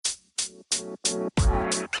What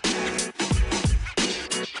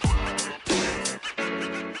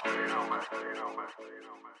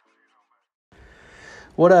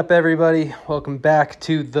up, everybody? Welcome back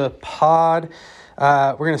to the pod.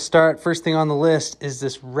 We're going to start. First thing on the list is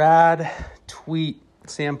this rad tweet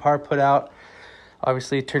Sam Parr put out.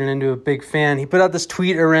 Obviously, turning into a big fan. He put out this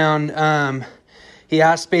tweet around, he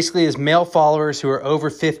asked basically his male followers who are over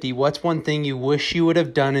 50, what's one thing you wish you would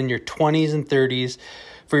have done in your 20s and 30s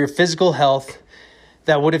for your physical health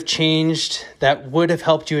that would have changed, that would have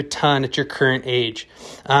helped you a ton at your current age?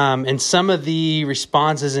 And some of the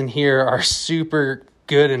responses in here are super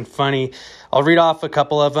good and funny. I'll read off a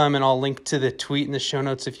couple of them and I'll link to the tweet in the show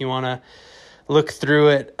notes if you want to look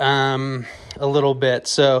through it a little bit.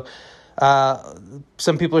 So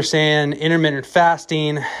some people are saying intermittent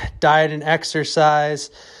fasting, diet and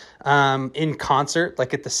exercise in concert,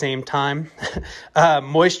 like at the same time,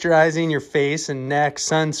 moisturizing your face and neck,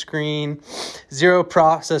 sunscreen, zero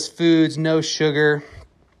processed foods, no sugar.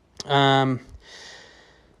 A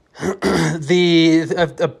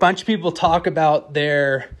bunch of people talk about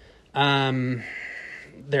their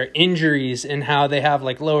injuries and how they have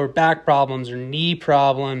like lower back problems or knee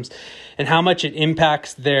problems and how much it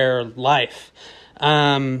impacts their life.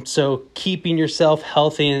 So keeping yourself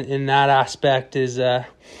healthy in that aspect is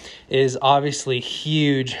obviously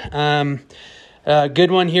huge.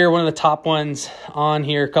 Good one here. One of the top ones on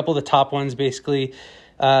here, a couple of the top ones basically,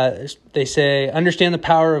 they say, understand the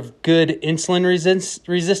power of good insulin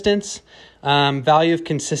resistance, value of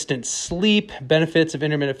consistent sleep, benefits of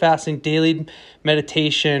intermittent fasting, daily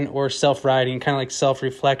meditation, or self-writing, kind of like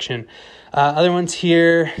self-reflection. Other ones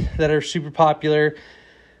here that are super popular: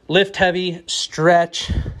 lift heavy,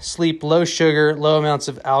 stretch, sleep low sugar, low amounts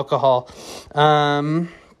of alcohol.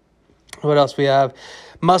 What else we have?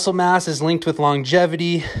 Muscle mass is linked with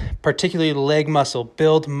longevity, particularly leg muscle.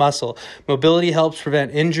 Build muscle. Mobility helps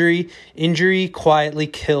prevent injury. Injury quietly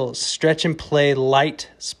kills. Stretch and play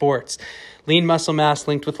light sports. Lean muscle mass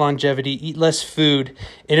linked with longevity. Eat less food.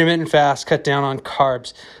 Intermittent fast. Cut down on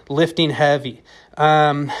carbs. Lifting heavy.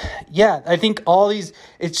 I think all these,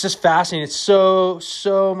 it's just fascinating. It's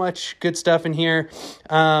so much good stuff in here.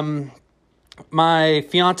 My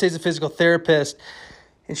fiance is a physical therapist,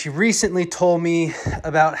 and she recently told me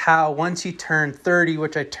about how once you turn 30,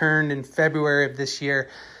 which I turned in February of this year,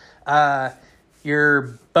 your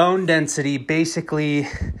bone density basically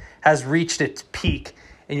has reached its peak,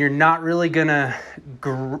 and you're not really going to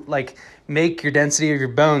make your density of your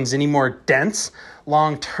bones any more dense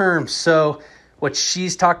long term. So what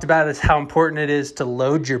she's talked about is how important it is to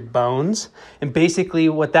load your bones. And basically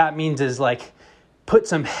what that means is like put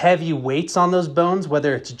some heavy weights on those bones,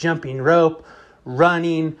 whether it's jumping rope,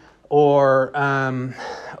 running, or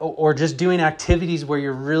just doing activities where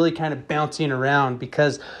you're really kind of bouncing around,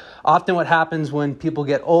 because often what happens when people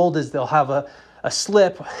get old is they'll have a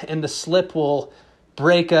slip, and the slip will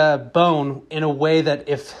break a bone in a way that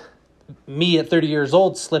if me at 30 years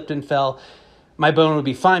old slipped and fell, my bone would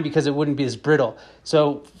be fine because it wouldn't be as brittle.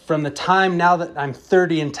 So from the time now that I'm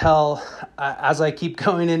 30 until as I keep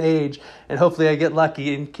going in age, and hopefully I get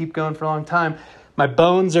lucky and keep going for a long time, my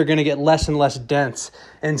bones are going to get less and less dense.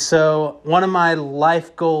 And so one of my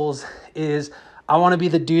life goals is I want to be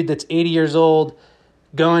the dude that's 80 years old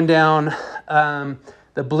going down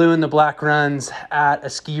the blue and the black runs at a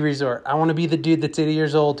ski resort. I want to be the dude that's 80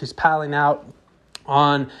 years old who's paddling out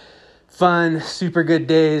on fun, super good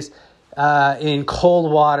days in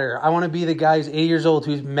cold water. I want to be the guy who's 80 years old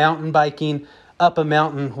who's mountain biking up a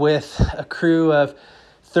mountain with a crew of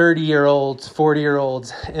 30-year-olds,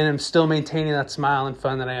 40-year-olds, and I'm still maintaining that smile and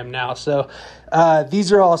fun that I am now. So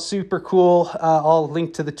these are all super cool. I'll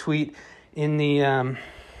link to the tweet in the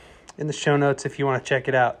show notes if you want to check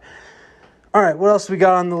it out. All right, what else we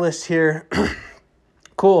got on the list here?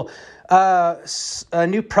 Cool. A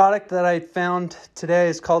new product that I found today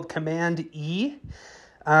is called Command E,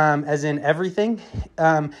 as in everything.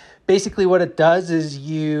 Basically what it does is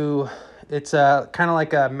it's kind of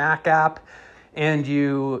like a Mac app, and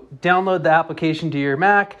you download the application to your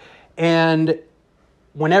Mac, and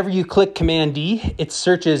whenever you click Command D, it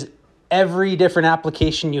searches every different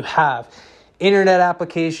application you have, internet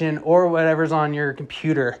application or whatever's on your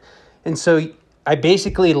computer. And so I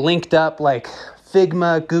basically linked up like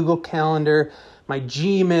Figma, Google Calendar, my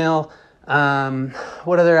Gmail,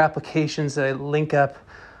 what other applications did I link up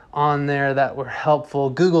on there that were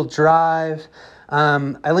helpful? Google Drive.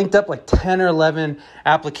 I linked up like 10 or 11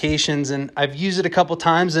 applications, and I've used it a couple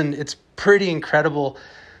times, and it's pretty incredible.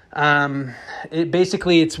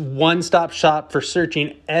 It's one-stop shop for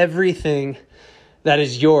searching everything that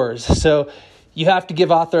is yours. So you have to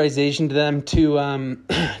give authorization to them to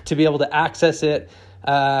be able to access it.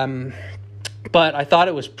 But I thought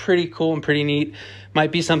it was pretty cool and pretty neat.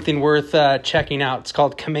 Might be something worth checking out. It's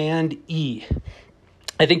called Command E.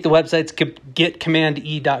 I think the website's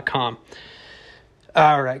getcommande.com.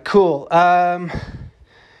 All right, cool.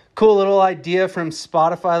 Cool little idea from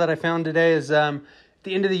Spotify that I found today is at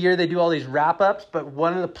the end of the year, they do all these wrap-ups, but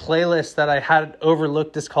one of the playlists that I had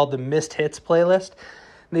overlooked is called the Missed Hits playlist.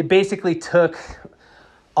 And they basically took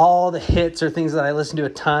all the hits or things that I listened to a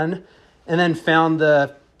ton and then found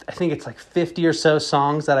I think it's like 50 or so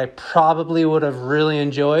songs that I probably would have really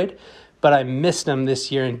enjoyed, but I missed them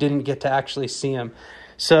this year and didn't get to actually see them.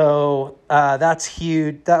 So that's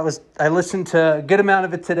huge. I listened to a good amount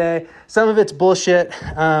of it today. Some of it's bullshit,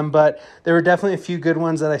 but there were definitely a few good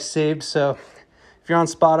ones that I saved. So if you're on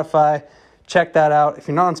Spotify, check that out. If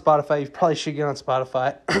you're not on Spotify, you probably should get on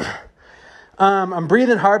Spotify. I'm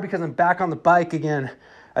breathing hard because I'm back on the bike again.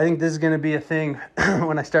 I think this is going to be a thing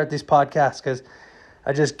when I start these podcasts because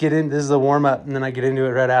I just get in. This is the warm up, and then I get into it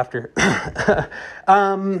right after.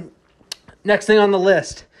 Next thing on the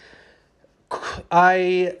list,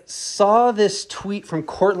 I saw this tweet from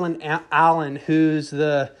Cortland Allen, who's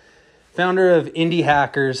the founder of Indie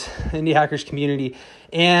Hackers community,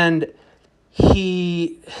 and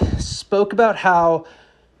he spoke about how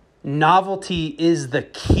novelty is the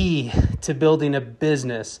key to building a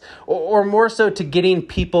business, or more so to getting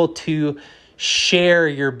people to share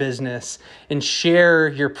your business and share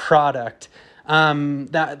your product,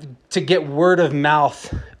 that to get word of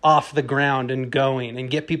mouth off the ground and going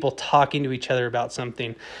and get people talking to each other about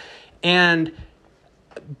something. And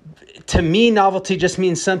to me, novelty just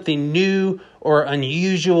means something new or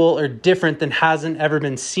unusual or different than hasn't ever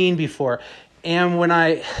been seen before. And when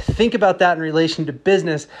I think about that in relation to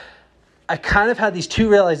business, I kind of had these two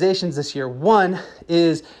realizations this year. One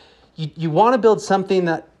is you want to build something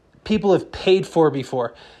that people have paid for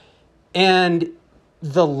before. And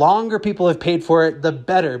the longer people have paid for it, the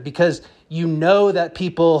better, because you know that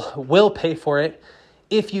people will pay for it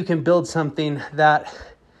if you can build something that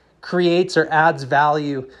creates or adds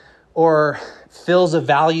value or fills a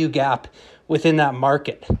value gap within that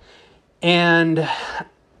market. And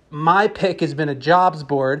my pick has been a jobs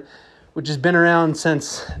board, which has been around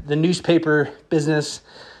since the newspaper business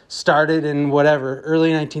started in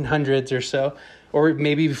early 1900s or so, or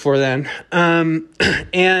maybe before then.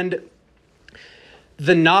 And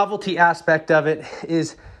the novelty aspect of it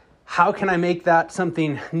is, how can I make that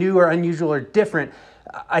something new or unusual or different?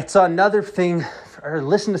 I saw another thing or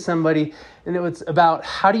listened to somebody, and it was about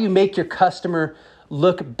how do you make your customer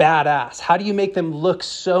look badass? How do you make them look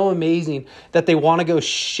so amazing that they want to go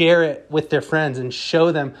share it with their friends and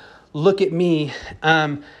show them, look at me.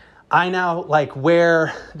 I now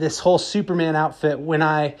wear this whole Superman outfit when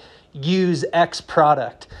I use X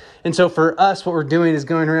product. And so for us, what we're doing is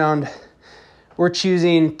going around, we're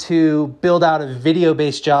choosing to build out a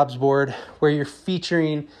video-based jobs board where you're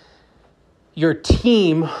featuring your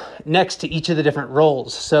team next to each of the different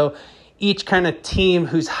roles. So each kind of team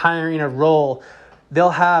who's hiring a role,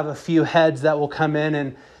 they'll have a few heads that will come in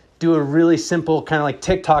and do a really simple kind of like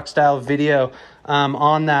TikTok style video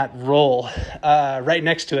on that role right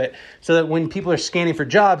next to it, so that when people are scanning for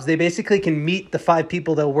jobs, they basically can meet the 5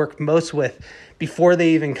 people they'll work most with before they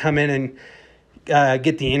even come in and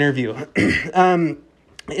get the interview. And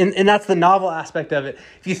that's the novel aspect of it.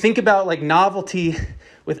 If you think about novelty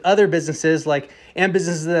with other businesses and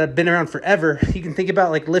businesses that have been around forever, you can think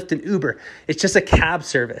about Lyft and Uber. It's just a cab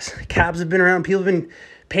service. Cabs have been around. People have been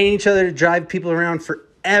paying each other to drive people around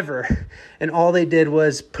forever. And all they did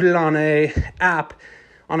was put it on a app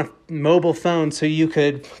on a mobile phone so you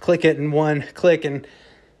could click it in one click and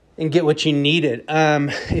get what you needed.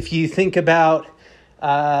 If you think about,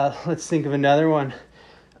 let's think of another one.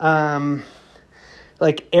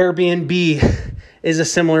 Airbnb is a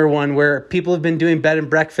similar one where people have been doing bed and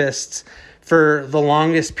breakfasts for the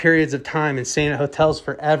longest periods of time and staying at hotels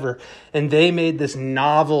forever. And they made this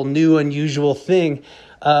novel, new, unusual thing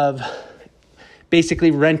of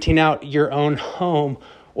basically renting out your own home,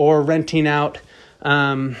 or renting out,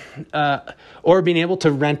 or being able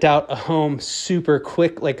to rent out a home super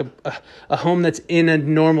quick, like a home that's in a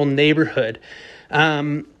normal neighborhood.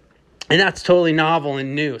 And that's totally novel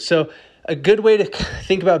and new. So a good way to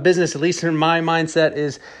think about business, at least in my mindset,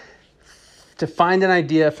 is to find an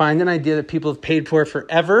idea that people have paid for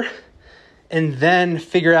forever, and then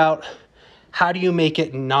figure out how do you make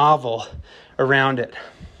it novel around it.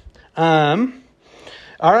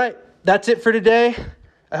 All right, that's it for today.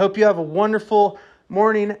 I hope you have a wonderful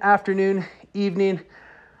morning, afternoon, evening.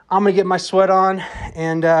 I'm going to get my sweat on,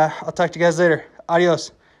 and I'll talk to you guys later.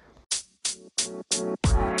 Adios.